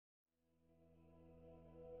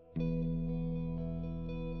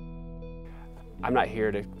I'm not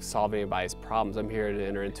here to solve anybody's problems. I'm here to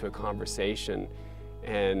enter into a conversation,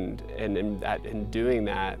 and in doing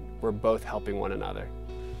that, we're both helping one another.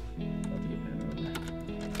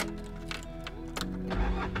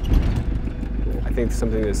 I think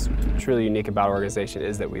something that's truly unique about our organization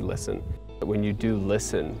is that we listen. When you do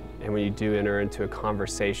listen and when you do enter into a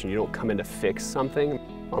conversation, you don't come in to fix something.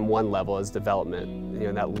 On one level is development. You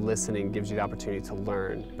know, that listening gives you the opportunity to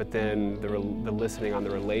learn, but then the listening on the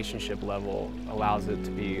relationship level allows it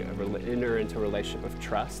to be enter into a relationship of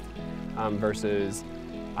trust versus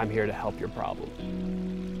I'm here to help your problem.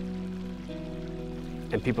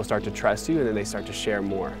 And people start to trust you, and then they start to share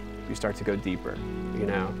more. You start to go deeper, you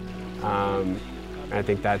know. And I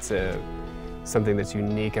think that's something that's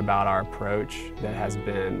unique about our approach that has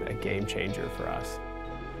been a game changer for us.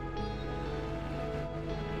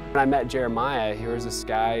 When I met Jeremiah, he was this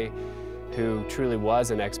guy who truly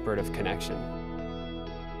was an expert of connection.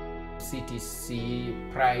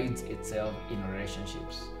 CTC prides itself in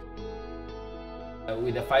relationships.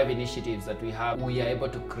 With the 5 initiatives that we have, we are able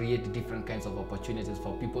to create different kinds of opportunities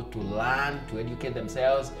for people to learn, to educate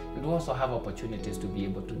themselves, and we also have opportunities to be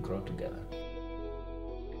able to grow together.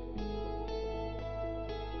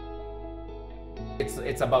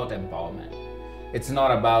 It's about empowerment. It's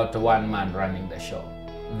not about one man running the show.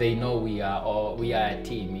 They know we are a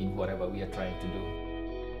team in whatever we are trying to do.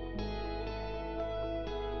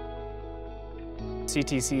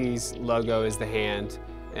 CTC's logo is the hand,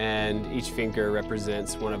 and each finger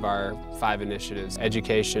represents one of our 5 initiatives: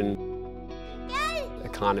 education,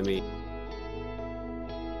 economy,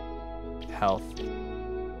 health,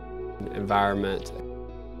 environment,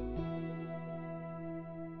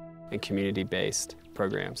 and community-based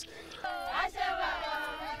programs.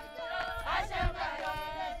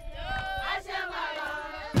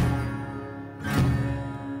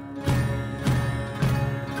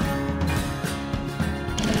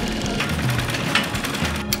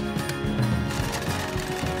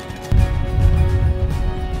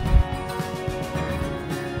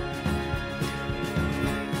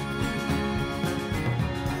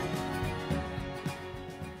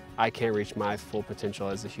 I can't reach my full potential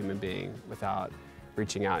as a human being without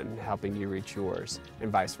reaching out and helping you reach yours,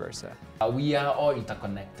 and vice versa. We are all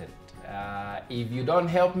interconnected. If you don't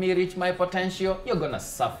help me reach my potential, you're gonna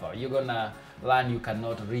suffer. You're gonna learn you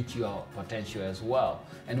cannot reach your potential as well.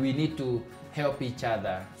 And we need to help each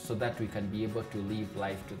other so that we can be able to live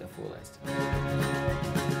life to the fullest.